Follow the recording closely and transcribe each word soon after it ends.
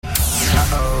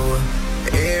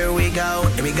Here we go.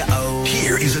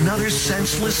 Here is another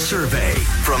senseless survey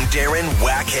from Darren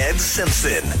Wackhead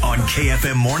Simpson on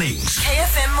KFM Mornings.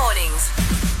 KFM Mornings.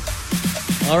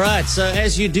 All right, so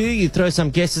as you do, you throw some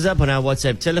guesses up on our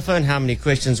WhatsApp telephone. How many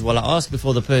questions will I ask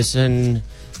before the person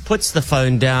puts the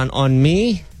phone down on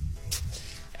me?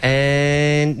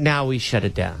 And now we shut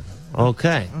it down.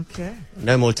 Okay.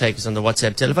 No more takers on the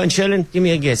WhatsApp telephone. Sherlyn, give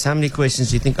me a guess. How many questions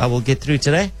do you think I will get through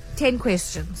today? 10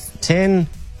 questions. 10.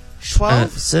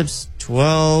 12. Sibs,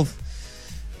 12.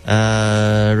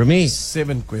 Ramiz,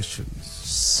 7 questions.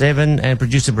 7. And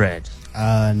producer Brad,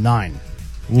 9.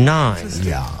 9.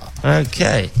 Yeah.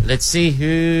 Okay, let's see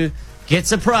who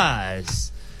gets a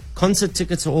prize. Concert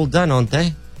tickets are all done, aren't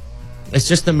they? It's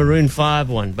just the Maroon 5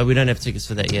 one, but we don't have tickets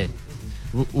for that yet.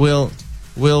 We'll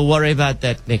worry about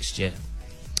that next year.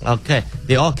 Okay,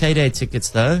 the are K-Day tickets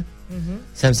though.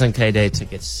 Samsung K-Day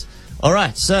tickets. All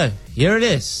right, so here it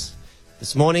is.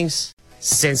 This morning's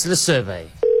Senseless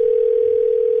Survey.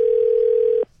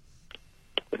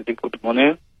 Good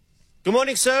morning. Good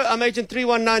morning, sir. I'm Agent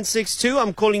 31962.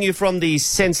 I'm calling you from the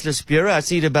Senseless Bureau. I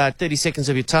just need about 30 seconds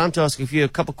of your time to ask you a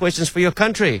couple questions for your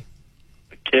country.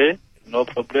 Okay, no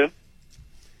problem.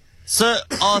 Sir,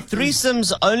 are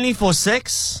threesomes only for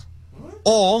sex?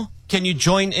 Or can you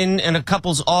join in a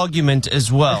couple's argument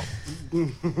as well?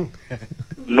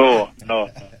 No.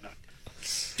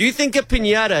 Do you think a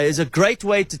piñata is a great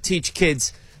way to teach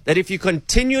kids that if you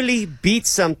continually beat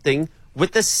something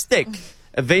with a stick,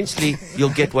 eventually you'll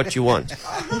get what you want?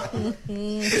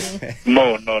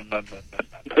 No.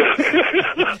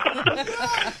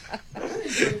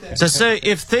 So, sir,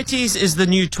 if 30s is the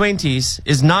new 20s,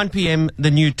 is 9 p.m.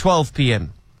 the new 12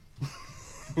 p.m.?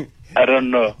 I don't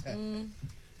know.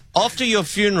 After your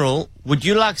funeral, would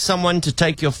you like someone to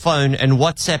take your phone and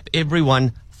WhatsApp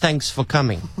everyone, thanks for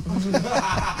coming?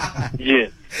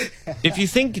 Yes. If you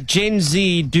think Gen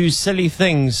Z do silly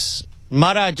things,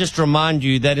 might I just remind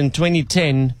you that in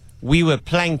 2010, we were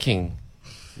planking.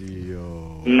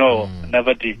 No,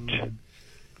 never did.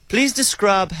 Please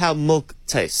describe how milk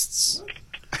tastes.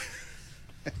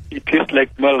 It tastes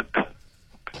like milk.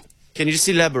 Can you just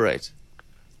elaborate?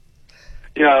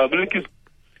 Yeah, milk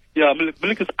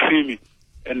is creamy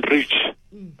and rich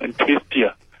and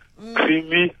tastier.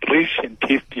 Creamy, rich and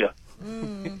tastier.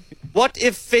 What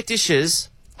if fetishes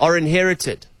are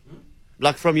inherited?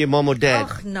 Like from your mom or dad?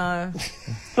 Oh, no.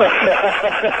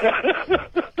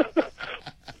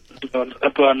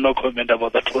 No comment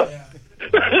about that one.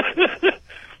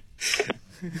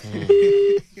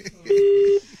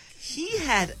 He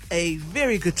had a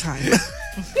very good time.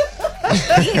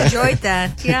 He enjoyed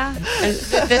that, yeah. And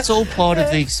that's all part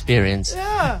of the experience.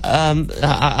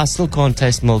 I still can't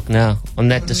taste milk now on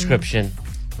that description.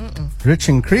 Rich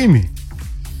and creamy.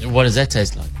 What does that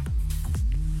taste like?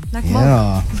 Like milk.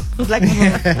 Yeah. Like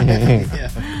milk.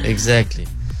 Exactly.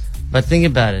 But think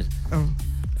about it.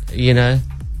 You know,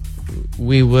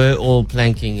 we were all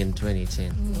planking in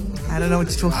 2010. I don't know what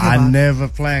you're talking I about. never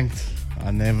planked.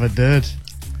 I never did.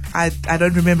 I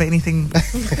don't remember anything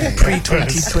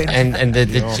pre-2020. And the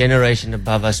generation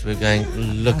above us were going,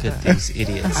 look at these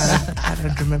idiots. I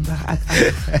don't remember.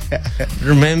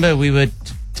 Remember, we were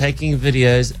taking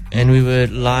videos and we were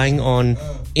lying on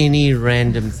any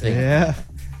random thing. Yeah.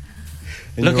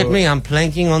 Look at me, I'm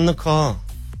planking on the car.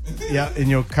 Yeah, in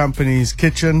your company's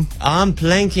kitchen. I'm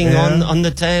planking on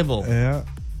the table. Yeah.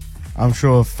 I'm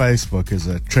sure Facebook is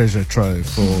a treasure trove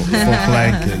for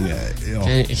planking.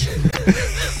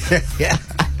 Yeah.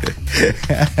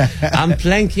 I'm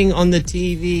planking on the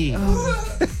TV.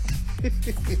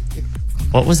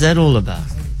 What was that all about?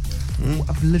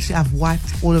 I've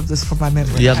wiped all of this from my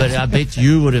memory. Yeah, but I bet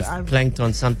you would have planked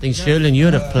on something. Sherlyn, you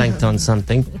would have planked on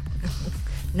something.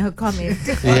 No comment.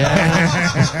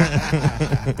 Yeah.